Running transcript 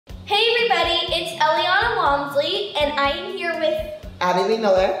it's Elliana Walmsley, and I am here with Abby Lee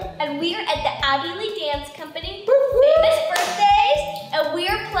Miller. And we are at the Abby Lee Dance Company Famous Birthdays, and we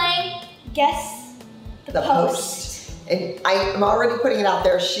are playing Guess the Post. And I am already putting it out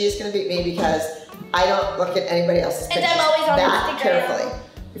there. She is going to beat me because I don't look at anybody else's pictures I'm always on that Instagram. carefully.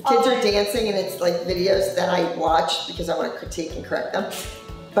 If kids are dancing and it's like videos, then I watch because I want to critique and correct them.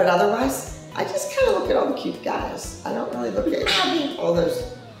 But otherwise, I just kind of look at all the cute guys. I don't really look at Abby, all those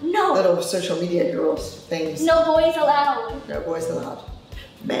little social media girls things. No boys allowed. No boys allowed.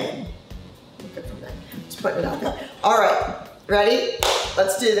 Men. Looking for men. Just putting it out there. All right, ready?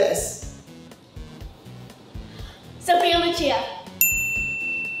 Let's do this. Sophia Lucia.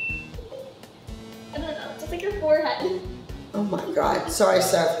 I don't know, just like your forehead. Oh my God. Sorry,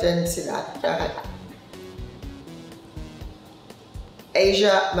 Soph, didn't see that. Go ahead.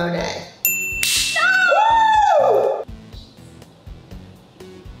 Asia Monet. No!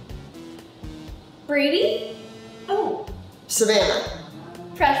 Brady? Oh. Savannah.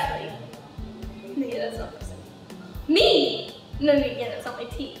 Presley. No, yeah, that's not Presley. Me! No, yeah, that's not my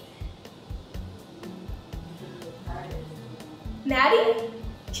teeth. Maddie?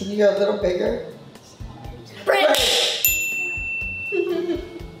 Can you go a little bigger? Brent.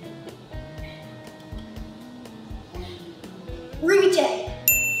 Ruby J.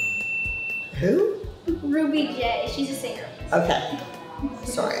 Who? Ruby J. She's a singer. Okay.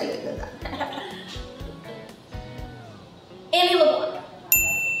 Sorry, I didn't know that. Annie LeBlanc.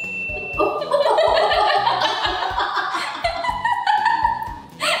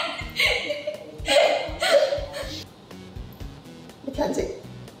 Mackenzie.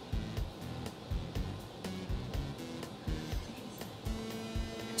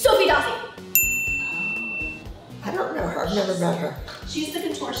 Sophie Dawson. I don't know her. I've never met her. She's the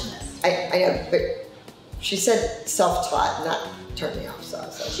contortionist. I know, but she said self-taught, not turned me off, so.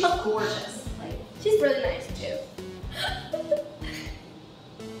 She's gorgeous. Like, She's really nice too.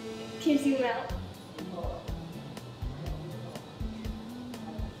 Can you zoom out?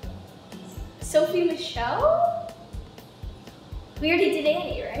 Sophie Michelle? We already did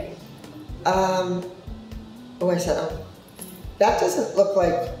Annie, right? Oh, I said, oh. That doesn't look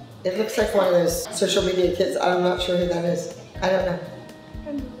like, it looks like one of those social media kids. I'm not sure who that is. I don't know.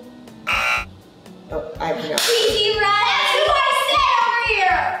 Oh, I have no. Casey Wright! That's who I said over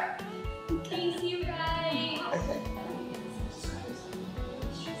here! Casey Wright. Okay.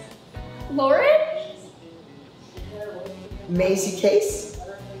 Lauren? Maisie Case?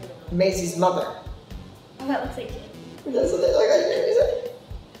 Maisie's mother. Oh, that looks like Jane. Doesn't it look like Maisie?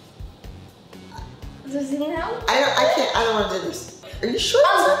 Is there zoom out? I don't want to do this. Are you sure?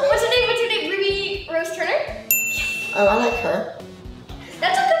 What's her name? Ruby Rose Turner? Oh, I like her.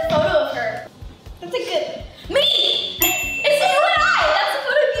 That's a good photo of her. That's a good. Me! It's you and I! That's a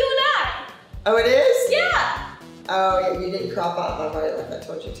photo of you and I! Oh, it is? Yeah! Oh, yeah, you didn't crop out my body like I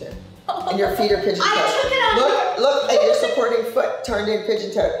told you to. And your feet are pigeon-toed. I took it out. Look at your supporting foot turned in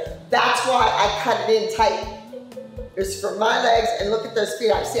pigeon-toed. That's why I cut it in tight. It's for my legs, and look at those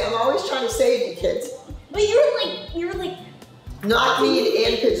feet. See, I'm always trying to save you kids. But you were like. Not kneed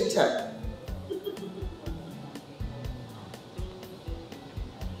and pigeon-toed.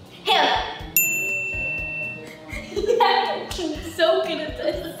 Hannah. Yeah, I'm so good at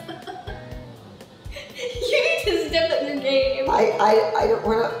this. You need to step up your game. I don't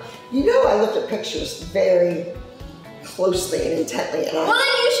want to. You know, I look at pictures very closely and intently, and Well, then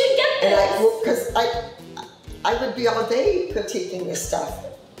you should get this. because I would be all day critiquing this stuff.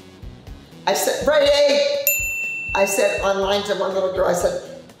 I said, Brady. I said online to one little girl, I said,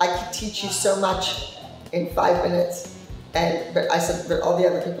 I could teach you so much in 5 minutes. But I said, but all the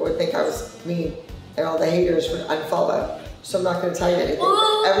other people would think I was mean and all the haters would unfollow. So I'm not gonna tell you anything.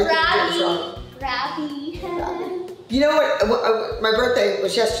 Ooh, Everything is wrong. Grabby. You know what, my birthday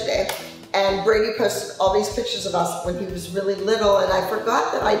was yesterday and Brady posted all these pictures of us when he was really little and I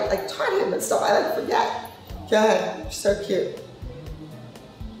forgot that I taught him and stuff. I forget. Go ahead, you're so cute.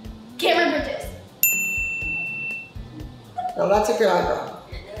 Cameron Bridges. No, that's a good eyebrow.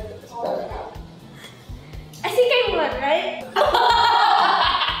 It's better. I think I won, right?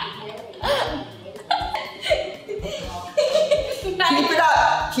 Keep it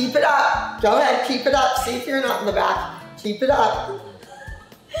up, keep it up. Go ahead, keep it up. See if you're not in the back. Keep it up.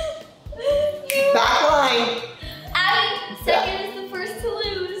 Back line. Abby, second is the first to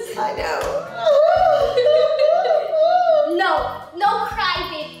lose. I know. No cry,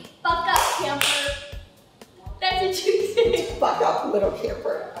 babe. Fuck up, camper. That's what you say. Fuck up, little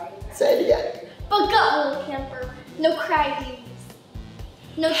camper. Say it again. Fuck up, little camper. No cry, babies.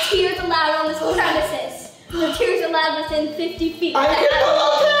 No tears allowed on this premises. No tears allowed within 50 feet. I know,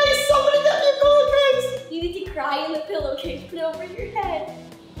 okay, somebody get me a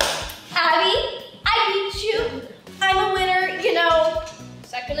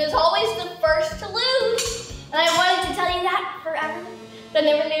but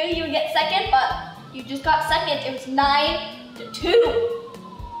never knew you would get second, but you just got second. It was 9-2.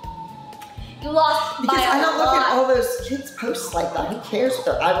 You lost by Because I don't look at lot. all those kids' posts like that. Who cares what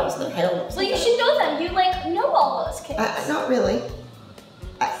their eyebrows and their hair looks Well, like? you should know them. You like know all those kids. Not really.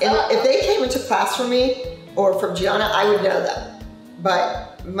 If they came into class from me or from Gianna, I would know them.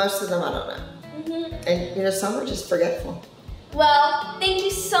 But most of them I don't know. And you know, some are just forgetful. Well, thank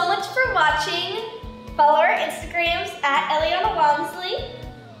you so much for watching. Follow our Instagrams at Elliana Walmsley.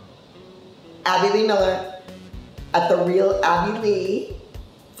 Abby Lee Miller at The Real Abby Lee.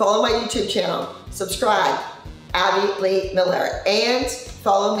 Follow my YouTube channel. Subscribe, Abby Lee Miller. And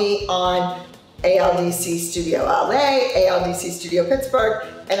follow me on ALDC Studio LA, ALDC Studio Pittsburgh,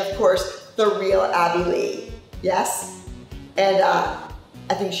 and of course, The Real Abby Lee. Yes? And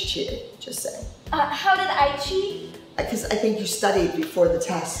I think she cheated, just saying. How did I cheat? Because I think you studied before the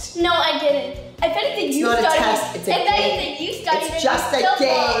test. No, I didn't. If anything, you It's studied. not a test, it's a if game. anything, you studied. It's and just you a still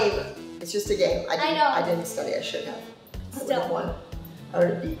game. won. It's just a game. I know. I didn't study, I should have. I would Still. have won. I would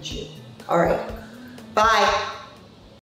have beat you. All right. Bye.